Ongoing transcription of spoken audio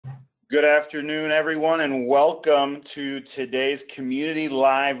Good afternoon, everyone, and welcome to today's Community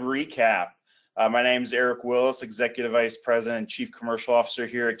Live recap. My name is Eric Willis, Executive Vice President and Chief Commercial Officer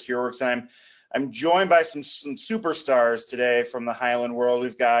here at CureWorks, and I'm joined by some superstars today from the Highland world.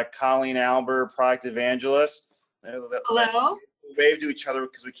 We've got Colleen Albert, Product Evangelist. Hello. Wave to each other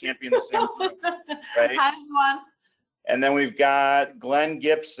because we can't be in the same room, right? Hi, everyone. And then we've got Glenn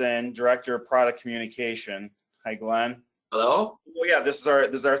Gibson, Director of Product Communication. Hi, Glenn. Hello. Well, yeah, this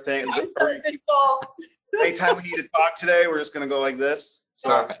is our thing. Anytime we need to talk today, we're just going to go like this. So,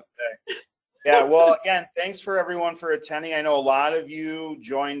 Perfect. Okay. Yeah. Well, again, thanks for everyone for attending. I know a lot of you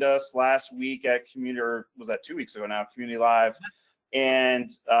joined us last week at or was that 2 weeks ago now? Community Live,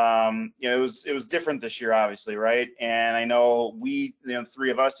 and you know, it was different this year, obviously, right? And I know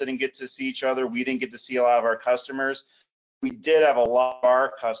three of us didn't get to see each other. We didn't get to see a lot of our customers. We did have a lot of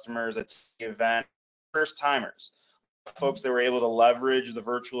our customers at the event, first timers. Folks that were able to leverage the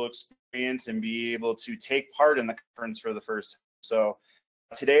virtual experience and be able to take part in the conference for the first time. So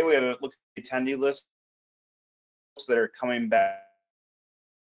today we have a look at the attendee list that are coming back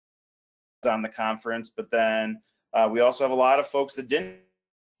on the conference, but then we also have a lot of folks that didn't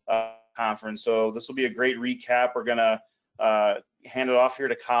conference. So this will be a great recap. We're gonna hand it off here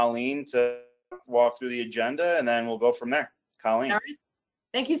to Colleen to walk through the agenda, and then we'll go from there. Colleen. All right.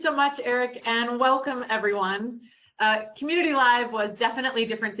 Thank you so much, Eric, and welcome everyone. Community Live was definitely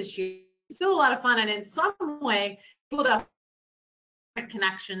different this year. Still a lot of fun, and in some way, able to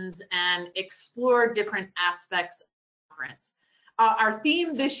connections and explore different aspects of the conference. Our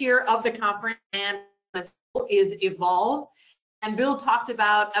theme this year of the conference is Evolve, and Bill talked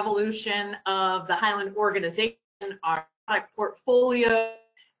about evolution of the Highland organization, our product portfolio,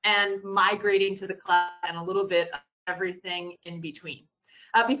 and migrating to the cloud, and a little bit of everything in between.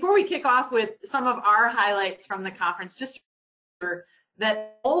 Before we kick off with some of our highlights from the conference, just remember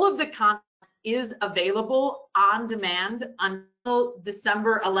that all of the content is available on demand until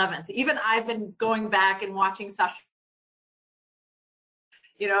December 11th. Even I've been going back and watching sessions,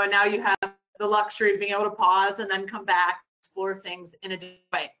 you know, and now you have the luxury of being able to pause and then come back, explore things in a different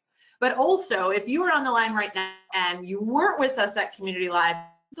way. But also, if you are on the line right now and you weren't with us at Community Live,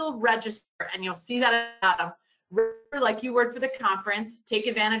 still register, and you'll see that at the bottom. Like you were for the conference, take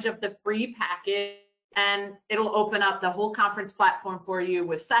advantage of the free package, and it'll open up the whole conference platform for you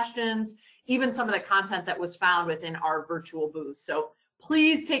with sessions, even some of the content that was found within our virtual booth. So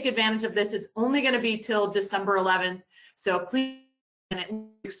please take advantage of this. It's only going to be till December 11th. So please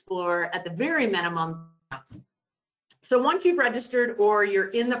explore at the very minimum. So once you've registered or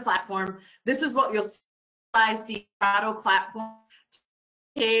you're in the platform, this is what you'll see. The Auto platform,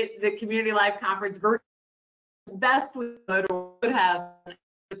 the Community Live conference virtual. Best we could or would have in a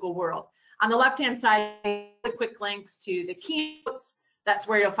physical world. On the left-hand side, the quick links to the keynotes. That's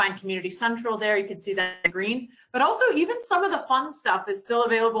where you'll find Community Central there. You can see that in green. But also, even some of the fun stuff is still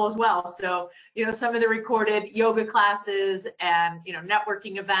available as well. So, you know, some of the recorded yoga classes and, you know,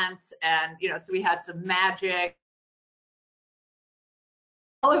 networking events. And, you know, so we had some magic.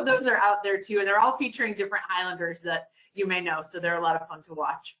 All of those are out there too. And they're all featuring different Highlanders that you may know. So they're a lot of fun to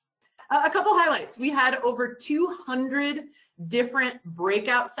watch. A couple highlights. We had over 200 different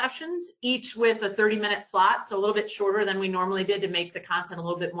breakout sessions, each with a 30-minute slot, so a little bit shorter than we normally did to make the content a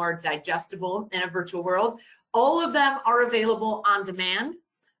little bit more digestible in a virtual world. All of them are available on demand,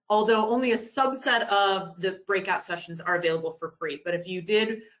 although only a subset of the breakout sessions are available for free. But if you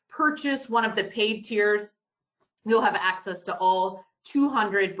did purchase one of the paid tiers, you'll have access to all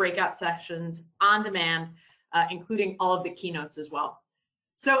 200 breakout sessions on demand, including all of the keynotes as well.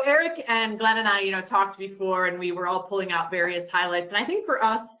 So Eric and Glenn and I, you know, talked before, and we were all pulling out various highlights. And I think for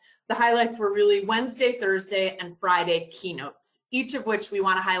us, the highlights were really Wednesday, Thursday, and Friday keynotes, each of which we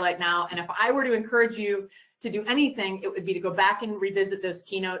want to highlight now. And if I were to encourage you to do anything, it would be to go back and revisit those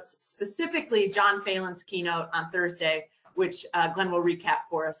keynotes, specifically John Phelan's keynote on Thursday, which Glenn will recap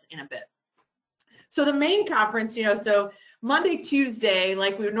for us in a bit. So the main conference, you know, so Monday, Tuesday,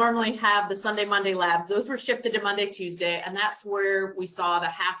 like we would normally have the Sunday, Monday labs, those were shifted to Monday, Tuesday, and that's where we saw the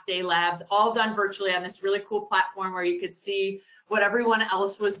half-day labs all done virtually on this really cool platform where you could see what everyone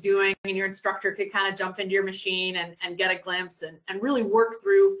else was doing, and your instructor could kind of jump into your machine and get a glimpse and really work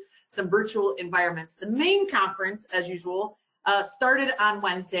through some virtual environments. The main conference, as usual, started on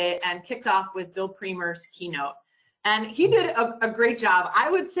Wednesday and kicked off with Bill Premer's keynote. And he did a great job.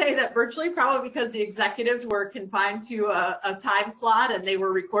 I would say that virtually, probably because the executives were confined to a time slot and they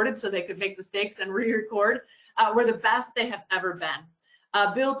were recorded so they could make mistakes and re-record, were the best they have ever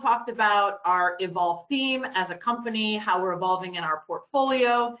been. Bill talked about our Evolve theme as a company, how we're evolving in our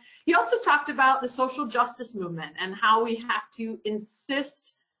portfolio. He also talked about the social justice movement and how we have to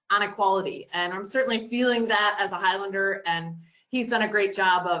insist on equality. And I'm certainly feeling that as a Highlander, and he's done a great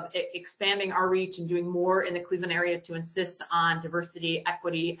job of expanding our reach and doing more in the Cleveland area to insist on diversity,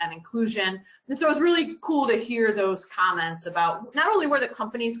 equity, and inclusion. And so it's really cool to hear those comments about not only where the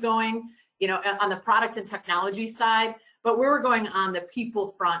company's going, you know, on the product and technology side, but where we're going on the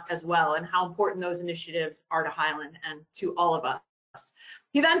people front as well, and how important those initiatives are to Highland and to all of us.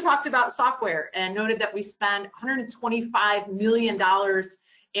 He then talked about software and noted that we spend $125 million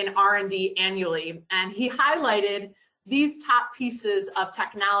in R&D annually, and he highlighted these top pieces of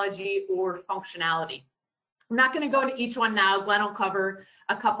technology or functionality. I'm not going to go into each one now. Glenn will cover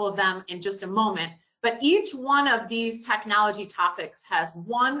a couple of them in just a moment, but each one of these technology topics has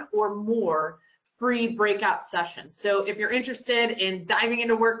one or more free breakout sessions. So if you're interested in diving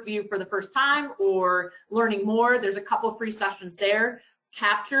into WorkView for the first time or learning more, there's a couple free sessions there.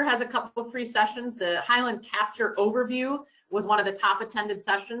 Capture has a couple free sessions. The Highland Capture Overview was one of the top attended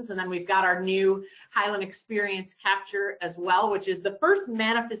sessions. And then we've got our new Highland Experience Capture as well, which is the first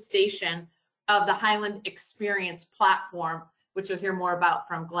manifestation of the Highland Experience platform, which you'll hear more about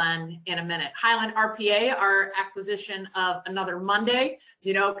from Glenn in a minute. Highland RPA, our acquisition of Another Monday,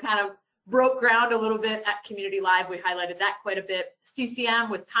 you know, kind of broke ground a little bit at CommunityLIVE. We highlighted that quite a bit. CCM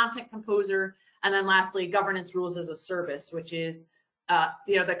with Content Composer, and then lastly, Governance Rules as a Service, which is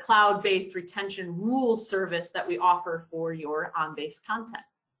you know, the cloud-based retention rules service that we offer for your on-base content.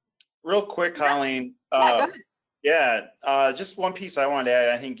 Real quick, Colleen. Just one piece I wanted to add.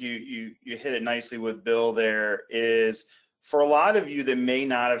 I think you hit it nicely with Bill there, is for a lot of you that may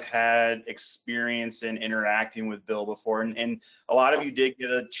not have had experience in interacting with Bill before, and a lot of you did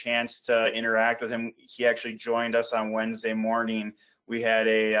get a chance to interact with him. He actually joined us on Wednesday morning. We had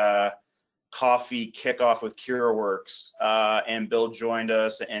a coffee kickoff with CureWorks, and Bill joined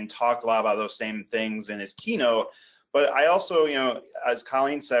us and talked a lot about those same things in his keynote. But I also, you know, as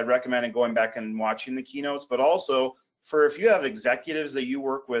Colleen said, recommended going back and watching the keynotes, but also for if you have executives that you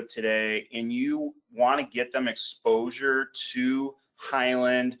work with today and you want to get them exposure to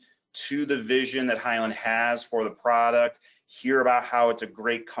Highland, to the vision that Highland has for the product, hear about how it's a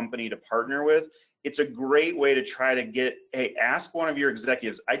great company to partner with, it's a great way to try to get, hey, ask one of your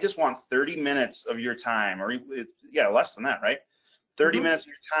executives, I just want 30 minutes of your time, or yeah, less than that, right? 30 minutes of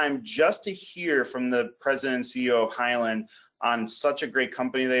your time just to hear from the president and CEO of Highland on such a great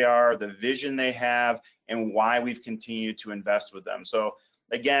company they are, the vision they have, and why we've continued to invest with them. So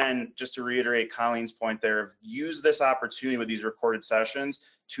again, just to reiterate Colleen's point there, use this opportunity with these recorded sessions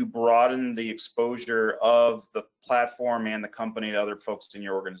to broaden the exposure of the platform and the company to other folks in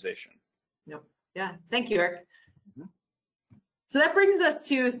your organization. Yep. Yeah, thank you, Eric. So that brings us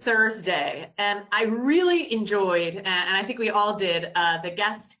to Thursday, and I really enjoyed, and I think we all did, the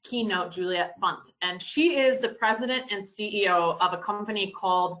guest keynote, Juliette Funt, and she is the president and CEO of a company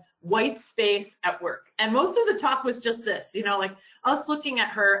called White Space at Work. And most of the talk was just this, you know, like us looking at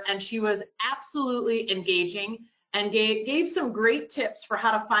her, and she was absolutely engaging and gave some great tips for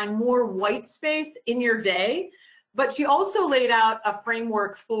how to find more white space in your day. But she also laid out a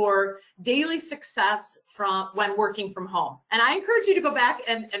framework for daily success from when working from home. And I encourage you to go back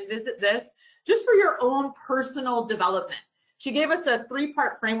and visit this just for your own personal development. She gave us a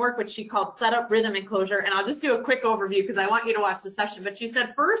 3-part framework, which she called Setup, Rhythm, and Closure. And I'll just do a quick overview because I want you to watch the session. But she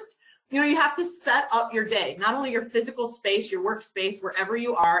said, first, you know, you have to set up your day, not only your physical space, your workspace, wherever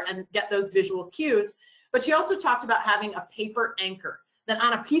you are, and get those visual cues. But she also talked about having a paper anchor. Then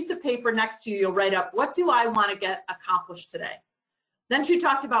on a piece of paper next to you, you'll write up, what do I want to get accomplished today? Then she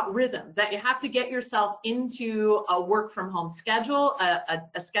talked about rhythm, that you have to get yourself into a work from home schedule,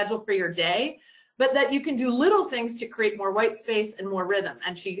 a schedule for your day, but that you can do little things to create more white space and more rhythm.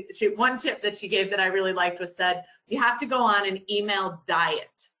 And she one tip that she gave that I really liked was said, you have to go on an email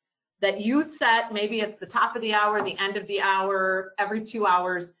diet that you set, maybe it's the top of the hour, the end of the hour, every 2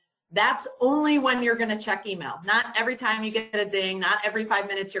 hours. That's only when you're going to check email. Not every time you get a ding, not every 5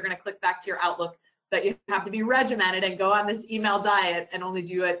 minutes you're going to click back to your Outlook, but you have to be regimented and go on this email diet and only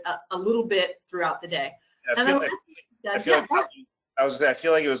do it a little bit throughout the day. I feel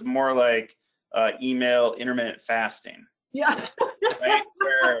like it was more like email intermittent fasting. Yeah. Right?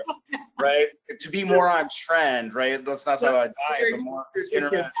 Where, right? To be more on trend, right? Let's not talk about diet, but more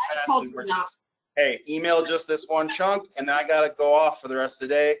intermittent fasting. Hey, email just this one chunk, and then I got to go off for the rest of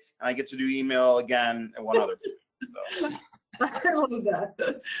the day, and I get to do email again and one other. So. I love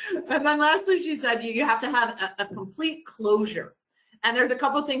that. And then lastly, she said you have to have a complete closure. And there's a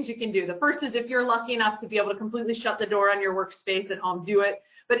couple of things you can do. The first is if you're lucky enough to be able to completely shut the door on your workspace at home, do it.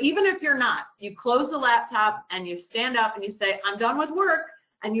 But even if you're not, you close the laptop and you stand up and you say, I'm done with work,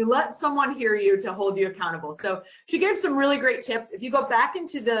 and you let someone hear you to hold you accountable. So she gave some really great tips. If you go back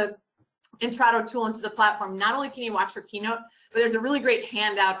into the Intrado tool, into the platform, not only can you watch her keynote, but there's a really great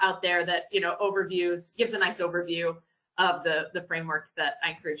handout out there that, you know, gives a nice overview of the framework that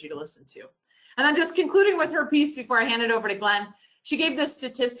I encourage you to listen to. And then just concluding with her piece before I hand it over to Glenn, she gave this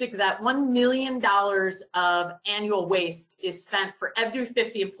statistic that $1 million of annual waste is spent for every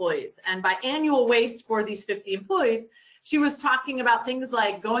 50 employees. And by annual waste for these 50 employees, she was talking about things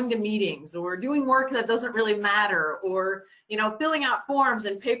like going to meetings or doing work that doesn't really matter, or, you know, filling out forms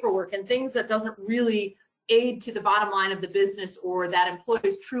and paperwork and things that doesn't really aid to the bottom line of the business or that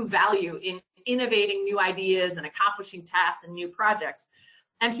employee's true value in innovating new ideas and accomplishing tasks and new projects.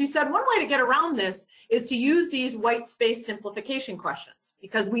 And she said one way to get around this is to use these white space simplification questions,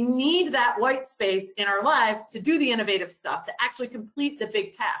 because we need that white space in our lives to do the innovative stuff, to actually complete the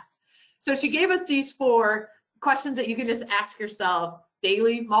big tasks. So she gave us these 4 questions that you can just ask yourself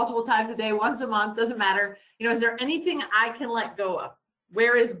daily, multiple times a day, once a month, doesn't matter. You know, is there anything I can let go of?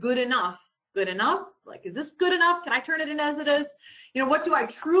 Where is good enough? Good enough? Like, is this good enough? Can I turn it in as it is? You know, what do I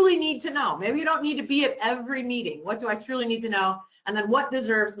truly need to know? Maybe you don't need to be at every meeting. What do I truly need to know? And then what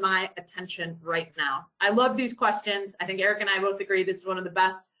deserves my attention right now? I love these questions. I think Eric and I both agree this is one of the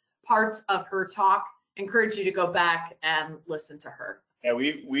best parts of her talk. I encourage you to go back and listen to her. Yeah,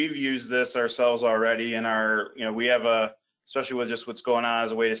 we've used this ourselves already in our, you know, we have especially with just what's going on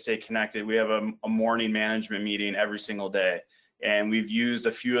as a way to stay connected, we have a morning management meeting every single day. And we've used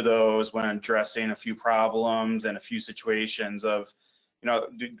a few of those when addressing a few problems and a few situations of, you know,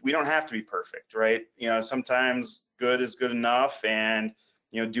 we don't have to be perfect, right? You know, sometimes good is good enough, and,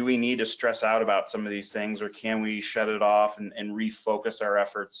 you know, do we need to stress out about some of these things, or can we shut it off and refocus our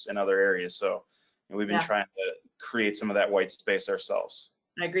efforts in other areas? So, you know, we've been trying to create some of that white space ourselves.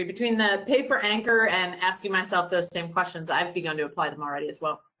 I agree. Between the paper anchor and asking myself those same questions, I've begun to apply them already as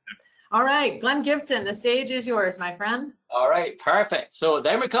well. All right, Glenn Gibson, the stage is yours, my friend. All right, perfect. So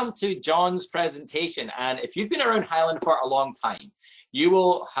then we come to John's presentation. And if you've been around Highland for a long time, you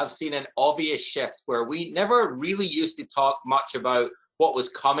will have seen an obvious shift where we never really used to talk much about what was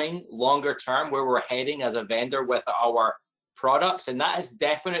coming longer term, where we're heading as a vendor with our products. And that has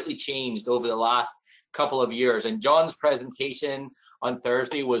definitely changed over the last couple of years. And John's presentation on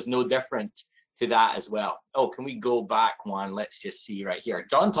Thursday was no different to that as well. Oh, can we go back one? Let's just see right here.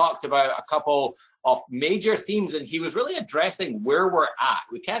 John talked about a couple of major themes, and he was really addressing where we're at.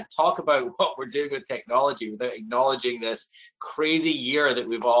 We can't talk about what we're doing with technology without acknowledging this crazy year that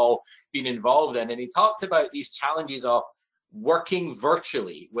we've all been involved in. And he talked about these challenges of working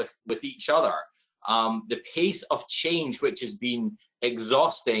virtually with each other, the pace of change, which has been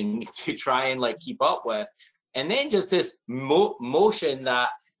exhausting to try and like keep up with, and then just this motion that,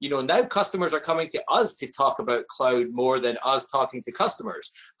 you know, now customers are coming to us to talk about cloud more than us talking to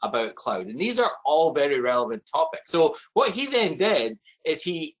customers about cloud. And these are all very relevant topics. So what he then did is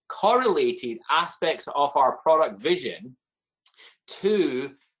he correlated aspects of our product vision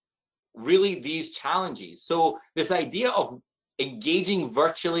to really these challenges. So this idea of engaging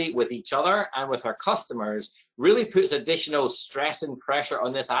virtually with each other and with our customers really puts additional stress and pressure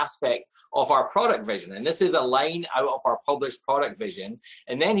on this aspect of our product vision. And this is a line out of our published product vision.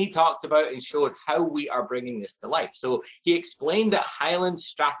 And then he talked about and showed how we are bringing this to life. So he explained that Highland's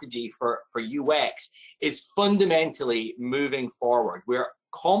strategy for UX is fundamentally moving forward. We're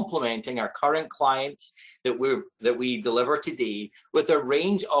complementing our current clients that we deliver today with a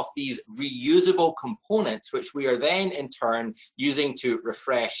range of these reusable components, which we are then in turn using to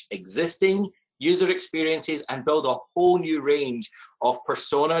refresh existing user experiences and build a whole new range of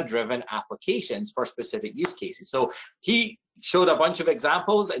persona-driven applications for specific use cases. So he showed a bunch of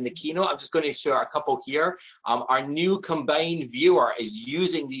examples in the keynote. I'm just going to show a couple here. Our new combined viewer is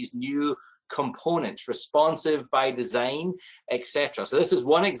using these new components, responsive by design, etc. So this is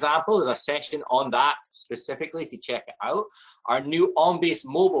one example. There's a session on that specifically to check it out. Our new on-base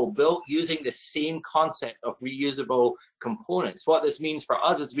mobile built using the same concept of reusable components. What this means for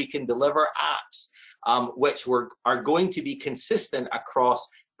us is we can deliver apps which are going to be consistent across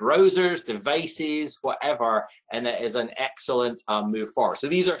browsers, devices, whatever, and it is an excellent move forward. So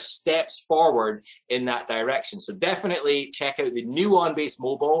these are steps forward in that direction. So definitely check out the new on-base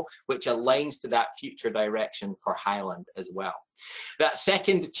mobile, which aligns to that future direction for Highland as well. That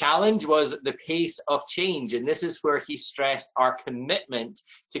second challenge was the pace of change, and this is where he stressed our commitment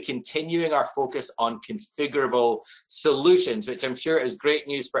to continuing our focus on configurable solutions, which I'm sure is great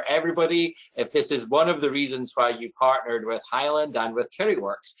news for everybody if this is one of the reasons why you partnered with Highland and with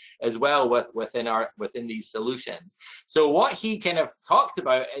Curryworks as well within these solutions. So what he kind of talked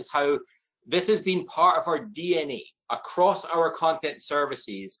about is how this has been part of our DNA. across our content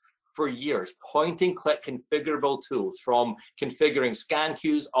services for years, point and click configurable tools, from configuring scan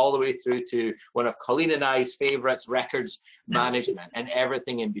queues all the way through to one of Colleen and I's favorites, records management, and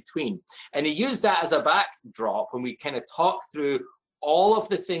everything in between. And he used that as a backdrop when we kind of talk through all of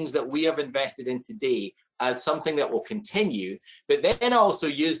the things that we have invested in today as something that will continue, but then also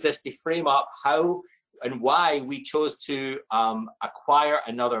use this to frame up how and why we chose to acquire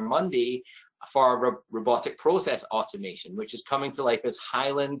Another Monday for our robotic process automation, which is coming to life as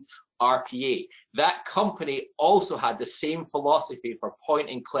Highland RPA. That company also had the same philosophy for point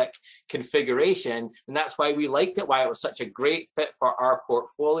and click configuration, and that's why we liked it, why it was such a great fit for our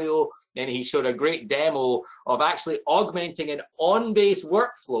portfolio. And he showed a great demo of actually augmenting an on-base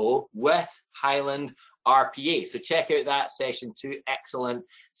workflow with Highland RPA. So check out that session 2, excellent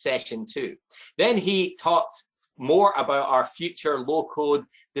session 2. Then he talked more about our future low-code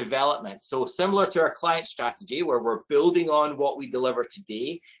development. So similar to our client strategy, where we're building on what we deliver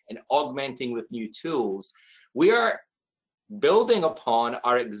today and augmenting with new tools, we are building upon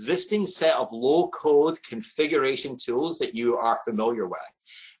our existing set of low-code configuration tools that you are familiar with,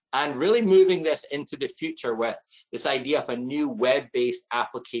 and really moving this into the future with this idea of a new web-based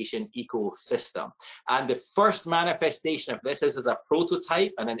application ecosystem. And the first manifestation of this is as a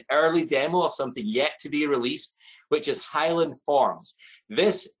prototype and an early demo of something yet to be released, which is Highland Forms.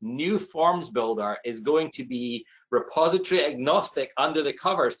 This new forms builder is going to be repository agnostic under the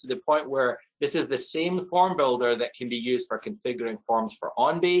covers, to the point where this is the same form builder that can be used for configuring forms for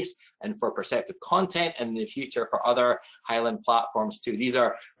on-base and for perceptive content, and in the future for other Highland platforms too. These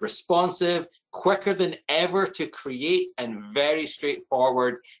are responsive, quicker than ever to create, and very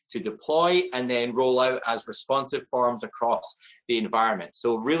straightforward to deploy and then roll out as responsive forms across the environment.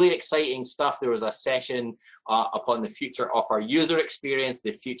 So really exciting stuff. There was a session upon the future of our user experience,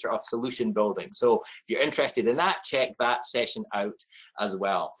 the future of solution building. So if you're interested in that, check that session out as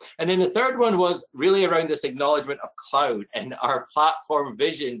well. And then the third one was really around this acknowledgement of cloud and our platform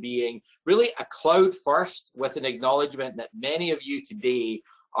vision being really a cloud first, with an acknowledgement that many of you today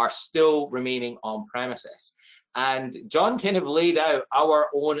are still remaining on premises. And John kind of laid out our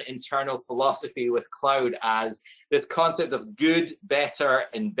own internal philosophy with cloud as this concept of good, better,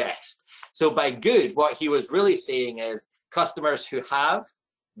 and best. So by good, what he was really saying is customers who have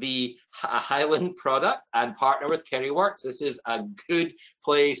the Highland product and partner with KerryWorks, this is a good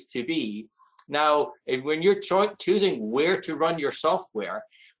place to be. Now, when you're choosing where to run your software,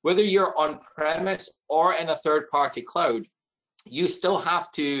 whether you're on premise or in a third-party cloud, you still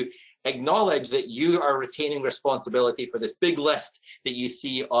have to acknowledge that you are retaining responsibility for this big list that you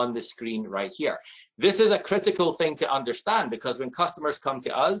see on the screen right here. This is a critical thing to understand, because when customers come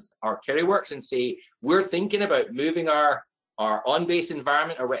to us or KerryWorks and say, we're thinking about moving our on-base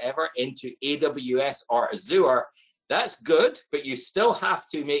environment or whatever into AWS or Azure, that's good, but you still have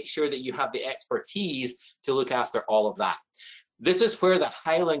to make sure that you have the expertise to look after all of that. This is where the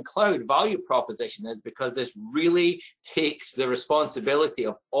Highland Cloud value proposition is, because this really takes the responsibility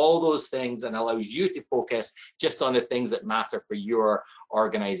of all those things and allows you to focus just on the things that matter for your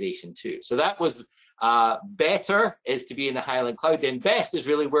organization too. So that was better, is to be in the Highland Cloud. Then best is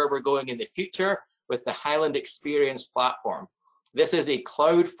really where we're going in the future with the Highland Experience platform. This is a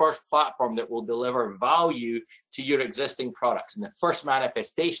cloud-first platform that will deliver value to your existing products. And the first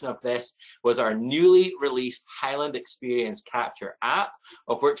manifestation of this was our newly released Highland Experience Capture app,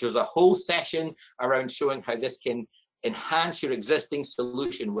 of which was a whole session around showing how this can enhance your existing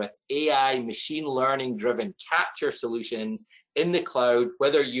solution with AI, machine learning driven capture solutions in the cloud,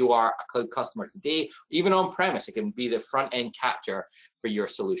 whether you are a cloud customer today, even on premise. It can be the front end capture for your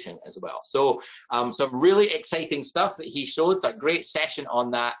solution as well. So some really exciting stuff that he showed. It's a great session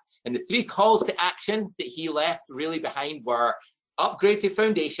on that. And the 3 calls to action that he left really behind were: upgrade to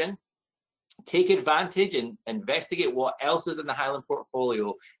foundation, take advantage and investigate what else is in the Highland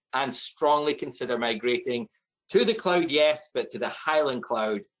portfolio, and strongly consider migrating to the cloud, yes, but to the Highland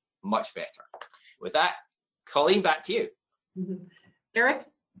Cloud, much better. With that, Colleen, back to you. Eric?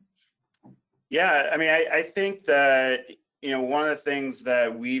 Yeah, I mean, I think that, you know, one of the things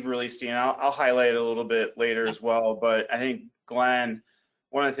that we've really seen, I'll highlight it a little bit later as well, but I think, Glenn,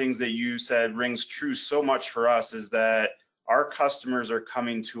 one of the things that you said rings true so much for us is that our customers are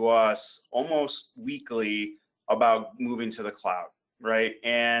coming to us almost weekly about moving to the cloud, right?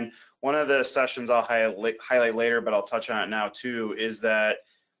 And one of the sessions I'll highlight later, but I'll touch on it now too, is that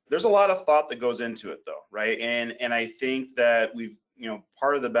there's a lot of thought that goes into it though, right? And I think that we've, you know,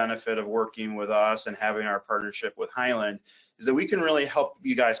 part of the benefit of working with us and having our partnership with Highland is that we can really help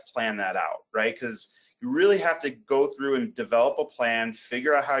you guys plan that out, right? Because you really have to go through and develop a plan,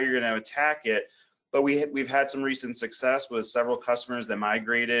 figure out how you're going to attack it, but we've had some recent success with several customers that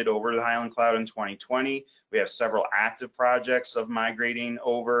migrated over to the Highland Cloud in 2020. We have several active projects of migrating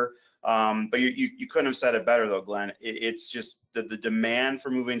over. But you couldn't have said it better though, Glenn. It's just the demand for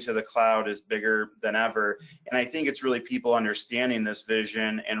moving to the cloud is bigger than ever. And I think it's really people understanding this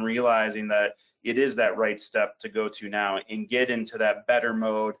vision and realizing that it is that right step to go to now and get into that better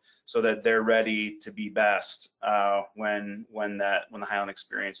mode so that they're ready to be best when the Highland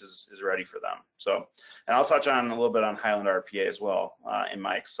experience is ready for them. So, and I'll touch on a little bit on Highland RPA as well in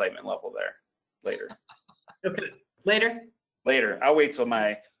my excitement level there later. Okay, later? Later. I'll wait till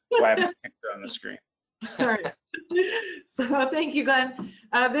I have a picture on the screen. All right. So thank you, Glenn.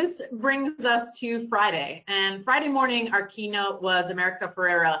 This brings us to Friday. And Friday morning, our keynote was America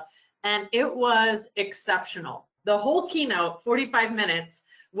Ferrera, and it was exceptional. The whole keynote, 45 minutes,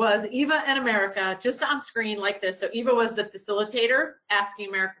 was Eva and America just on screen like this. So Eva was the facilitator asking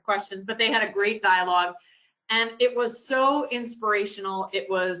America questions, but they had a great dialogue. And it was so inspirational. It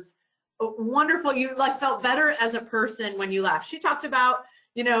was wonderful. You felt better as a person when you left. She talked about,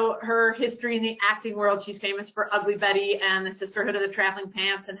 you know, her history in the acting world. She's famous for Ugly Betty and the Sisterhood of the Traveling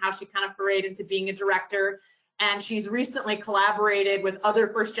Pants, and how she kind of forayed into being a director. And she's recently collaborated with other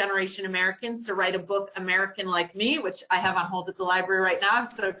first-generation Americans to write a book, American Like Me, which I have on hold at the library right now. I'm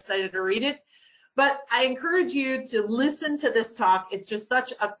so excited to read it. But I encourage you to listen to this talk. It's just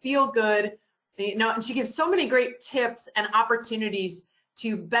such a feel-good, you know, and she gives so many great tips and opportunities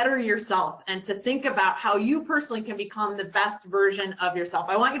to better yourself and to think about how you personally can become the best version of yourself.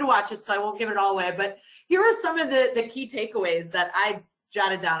 I want you to watch it, so I won't give it all away, but here are some of the key takeaways that I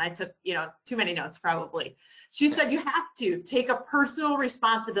jotted down. I took, you know, too many notes probably. She said you have to take a personal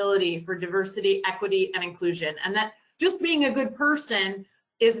responsibility for diversity, equity, and inclusion, and that just being a good person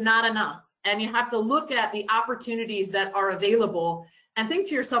is not enough. And you have to look at the opportunities that are available and think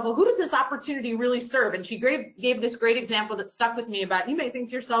to yourself, well, who does this opportunity really serve? And she gave this great example that stuck with me about, you may think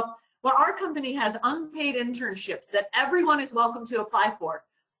to yourself, well, our company has unpaid internships that everyone is welcome to apply for.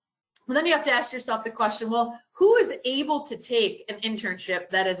 Well, then you have to ask yourself the question, well, who is able to take an internship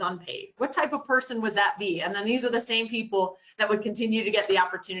that is unpaid? What type of person would that be? And then these are the same people that would continue to get the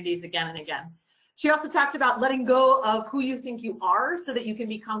opportunities again and again. She also talked about letting go of who you think you are so that you can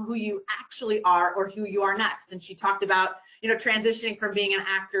become who you actually are or who you are next. And she talked about, you know, transitioning from being an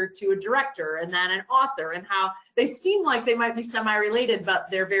actor to a director and then an author, and how they seem like they might be semi-related, but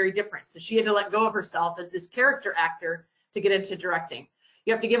they're very different. So she had to let go of herself as this character actor to get into directing.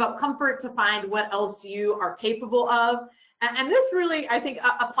 You have to give up comfort to find what else you are capable of. And this really, I think,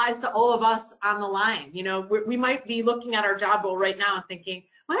 applies to all of us on the line. You know, we might be looking at our job role right now and thinking,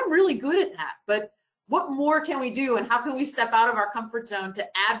 well, I'm really good at that, but what more can we do? And how can we step out of our comfort zone to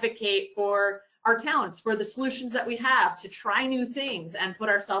advocate for our talents, for the solutions that we have, to try new things and put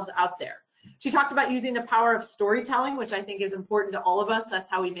ourselves out there? She talked about using the power of storytelling, which I think is important to all of us. That's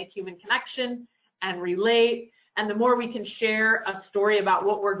how we make human connection and relate. And the more we can share a story about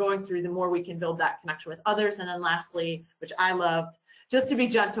what we're going through, the more we can build that connection with others. And then lastly, which I loved, just to be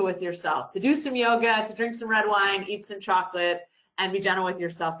gentle with yourself, to do some yoga, to drink some red wine, eat some chocolate, and be gentle with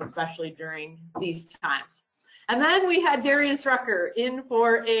yourself, especially during these times. And then we had Darius Rucker in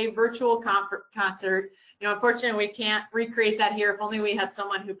for a virtual concert. You know, unfortunately, we can't recreate that here. If only we had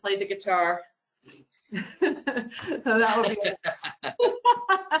someone who played the guitar. That would be it.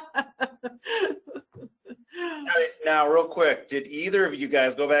 Now, real quick, did either of you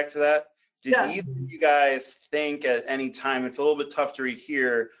guys, go back to that, did either of you guys think at any time, it's a little bit tough to read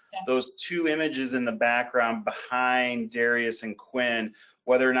here, those two images in the background behind Darius and Quinn,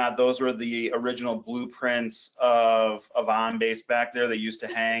 whether or not those were the original blueprints of OnBase back there they used to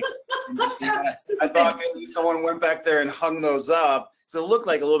hang? I thought maybe someone went back there and hung those up. So it looked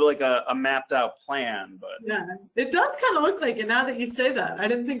like a little bit like a mapped out plan, but. Yeah, it does kind of look like it now that you say that. I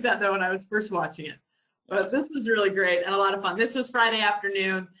didn't think that though when I was first watching it. But this was really great and a lot of fun. This was Friday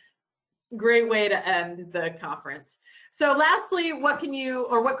afternoon. Great way to end the conference. So lastly, what could you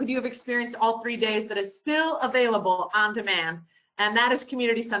have experienced all 3 days that is still available on demand? And that is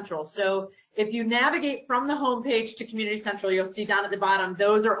Community Central. So if you navigate from the homepage to Community Central, you'll see down at the bottom,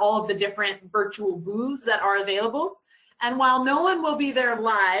 those are all of the different virtual booths that are available. And while no one will be there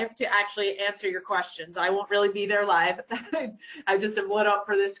live to actually answer your questions, I won't really be there live. I just am lit up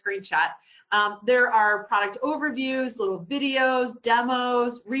for this screenshot. There are product overviews, little videos,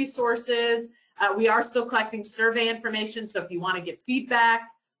 demos, resources. We are still collecting survey information, so if you want to give feedback,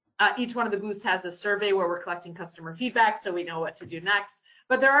 each one of the booths has a survey where we're collecting customer feedback so we know what to do next.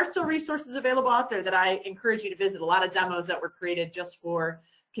 But there are still resources available out there that I encourage you to visit, a lot of demos that were created just for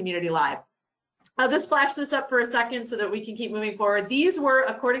CommunityLIVE. I'll just flash this up for a second so that we can keep moving forward. These were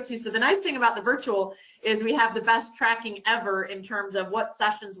according to, so the nice thing about the virtual is we have the best tracking ever in terms of what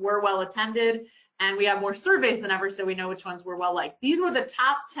sessions were well attended, and we have more surveys than ever, so we know which ones were well liked. These were the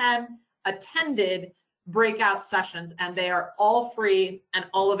top 10 attended breakout sessions, and they are all free and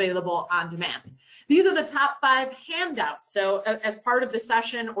all available on demand. These are the top 5 handouts. So as part of the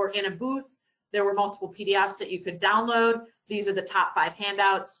session or in a booth, there were multiple PDFs that you could download. These are the top 5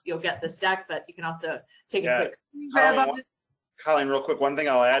 handouts. You'll get this deck, but you can also take a quick grab of it. Colleen, real quick, one thing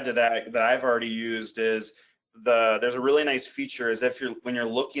I'll add to that I've already used is there's a really nice feature is when you're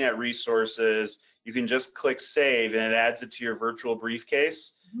looking at resources, you can just click save and it adds it to your virtual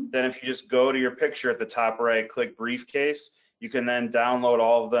briefcase. Then if you just go to your picture at the top right, click briefcase, you can then download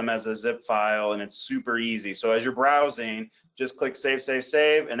all of them as a zip file, and it's super easy. So as you're browsing, just click save, save,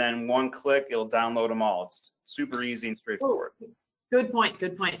 save, and then one click, it'll download them all. It's super easy and straightforward. Good point,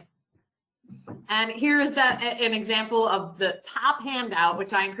 good point. And here is an example of the top handout,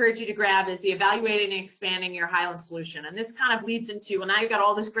 which I encourage you to grab, is the evaluating and expanding your Highland solution. And this kind of leads into, well, now you've got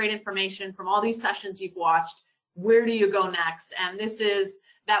all this great information from all these sessions you've watched. Where do you go next? And this is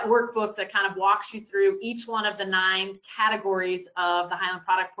that workbook that kind of walks you through each one of the 9 categories of the Highland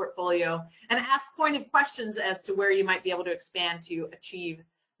product portfolio and asks pointed questions as to where you might be able to expand to achieve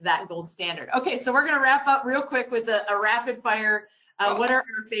that gold standard. Okay, so we're going to wrap up real quick with a rapid fire. What are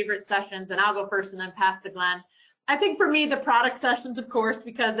our favorite sessions? And I'll go first and then pass to Glenn. I think for me, the product sessions, of course,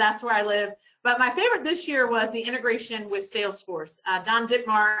 because that's where I live. But my favorite this year was the integration with Salesforce. Don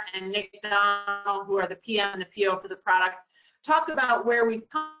Dittmar and Nick Donald, who are the PM and the PO for the product, talk about where we've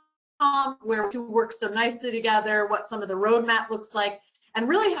come, where we work so nicely together, what some of the roadmap looks like, and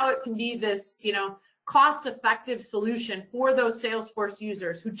really how it can be this, cost-effective solution for those Salesforce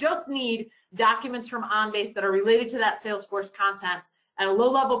users who just need documents from OnBase that are related to that Salesforce content at a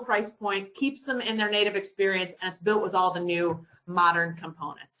low-level price point, keeps them in their native experience, and it's built with all the new modern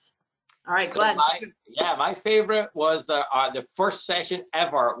components. All right, Glenn. My favorite was the first session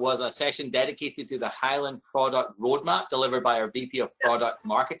ever was a session dedicated to the Highland product roadmap delivered by our VP of Product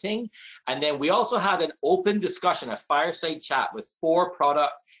Marketing. And then we also had an open discussion, a fireside chat with 4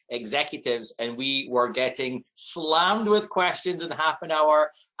 product executives, and we were getting slammed with questions in half an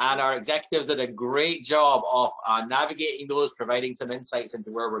hour. And our executives did a great job of navigating those, providing some insights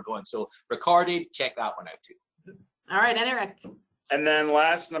into where we're going. So recorded, check that one out too. All right, and Eric. And then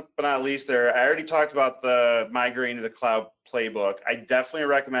last but not least there, I already talked about the migrating to the cloud playbook. I definitely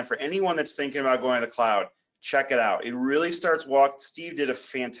recommend for anyone that's thinking about going to the cloud, check it out. It really starts Steve did a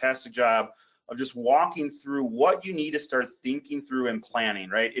fantastic job of just walking through what you need to start thinking through and planning,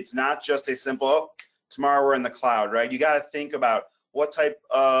 right? It's not just a simple, oh, tomorrow we're in the cloud, right? You got to think about what type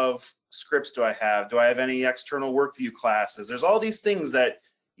of scripts do I have? Do I have any external workview classes? There's all these things that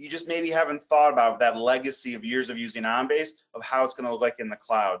you just maybe haven't thought about, that legacy of years of using OnBase, of how it's going to look like in the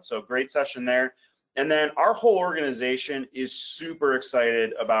cloud. So great session there. And then our whole organization is super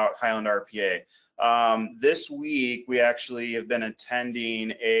excited about Highland RPA. This week, we actually have been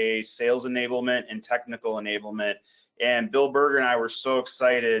attending a sales enablement and technical enablement. And Bill Berger and I were so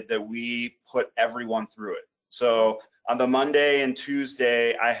excited that we put everyone through it. So on the Monday and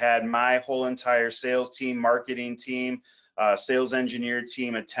Tuesday, I had my whole entire sales team, marketing team, sales engineer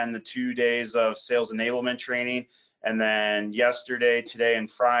team attend the 2 days of sales enablement training. And then yesterday, today,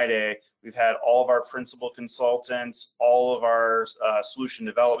 and Friday, we've had all of our principal consultants, all of our solution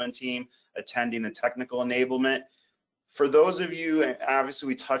development team attending the technical enablement. For those of you, and obviously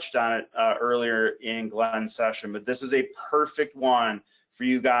we touched on it earlier in Glenn's session, but this is a perfect one for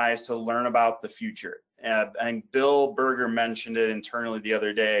you guys to learn about the future. I think Bill Berger mentioned it internally the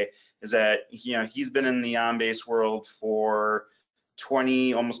other day, is that he's been in the OnBase world for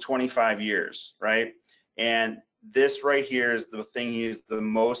almost 25 years, right? And this right here is the thing he's the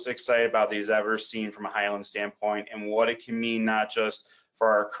most excited about that he's ever seen from a Highland standpoint, and what it can mean not just for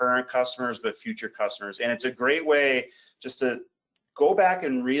our current customers, but future customers. And it's a great way just to go back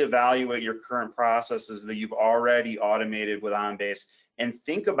and reevaluate your current processes that you've already automated with OnBase, and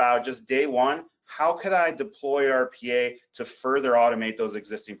think about just day one, how could I deploy RPA to further automate those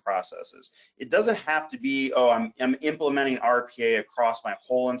existing processes? It doesn't have to be, oh, I'm implementing RPA across my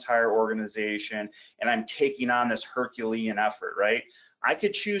whole entire organization and I'm taking on this Herculean effort, right? I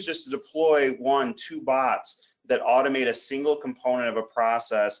could choose just to deploy 1, 2 bots that automate a single component of a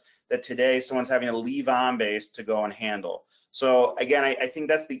process that today someone's having to leave OnBase to go and handle. So again, I think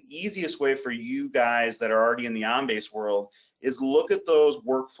that's the easiest way for you guys that are already in the OnBase world, is look at those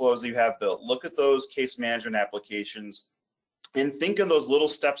workflows that you have built, look at those case management applications, and think of those little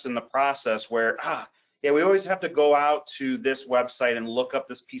steps in the process where, yeah, we always have to go out to this website and look up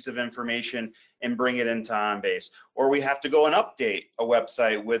this piece of information and bring it into OnBase. Or we have to go and update a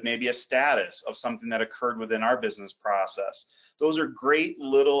website with maybe a status of something that occurred within our business process. Those are great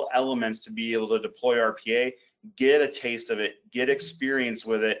little elements to be able to deploy RPA, get a taste of it, get experience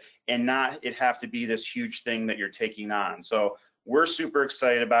with it, and not it have to be this huge thing that you're taking on. So we're super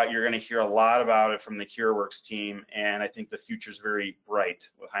excited about it. You're going to hear a lot about it from the CureWorks team, and I think the future is very bright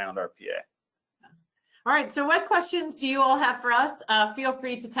with Highland RPA. All right, so what questions do you all have for us? Feel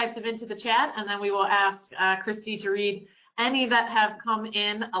free to type them into the chat, and then we will ask Christy to read any that have come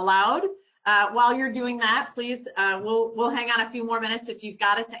in aloud. While you're doing that, please, we'll hang on a few more minutes if you've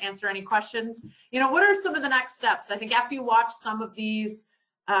got it to answer any questions. You know, what are some of the next steps? I think after you watch some of these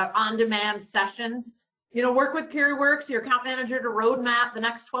on-demand sessions, you know, work with CureWorks, your account manager, to roadmap the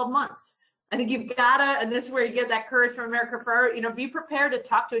next 12 months. I think you've got to, and this is where you get that courage from America First, you know, be prepared to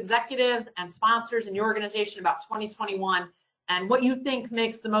talk to executives and sponsors in your organization about 2021 and what you think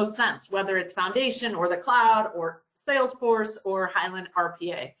makes the most sense, whether it's Foundation or the cloud or Salesforce or Highland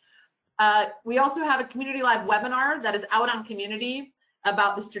RPA. We also have a CommunityLIVE webinar that is out on Community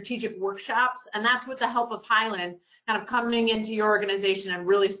about the strategic workshops, and that's with the help of Highland kind of coming into your organization and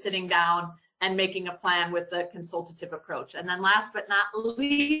really sitting down and making a plan with the consultative approach. And then last but not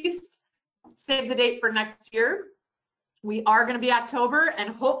least, save the date for next year. We are going to be October,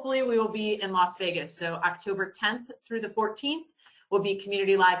 and hopefully we will be in Las Vegas. So October 10th through the 14th will be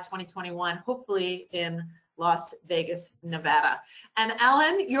CommunityLIVE 2021, hopefully in Las Vegas, Nevada. And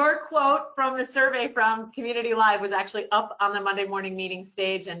Ellen, your quote from the survey from CommunityLIVE was actually up on the Monday morning meeting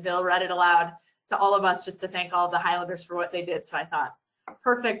stage, and Bill read it aloud to all of us just to thank all of the Highlanders for what they did. So I thought,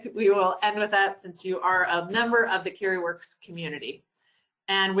 perfect, we will end with that since you are a member of the CureWorks community.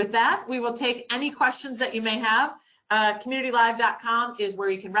 And with that, we will take any questions that you may have. CommunityLIVE.com is where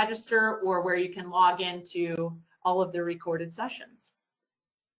you can register or where you can log into all of the recorded sessions.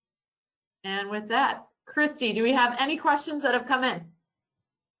 And with that, Christy, do we have any questions that have come in?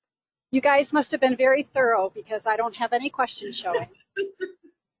 You guys must have been very thorough because I don't have any questions showing.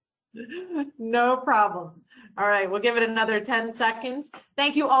 No problem. All right, we'll give it another 10 seconds.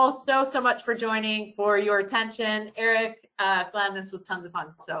 Thank you all so much for joining, for your attention. Eric, Glenn, this was tons of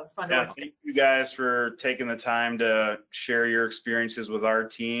fun. So it's fun to watch. Thank you guys for taking the time to share your experiences with our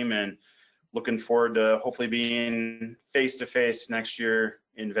team, and looking forward to hopefully being face-to-face next year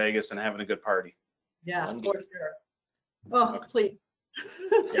in Vegas and having a good party. Yeah, for sure. Oh, okay. Please.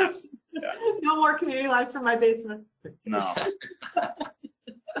 Yes. Yeah. No more CommunityLIVEs from my basement. No.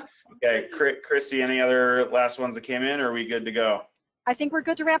 Okay, Christy, any other last ones that came in, or are we good to go? I think we're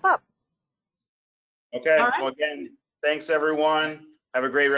good to wrap up. Okay, right. well, again, thanks everyone. Have a great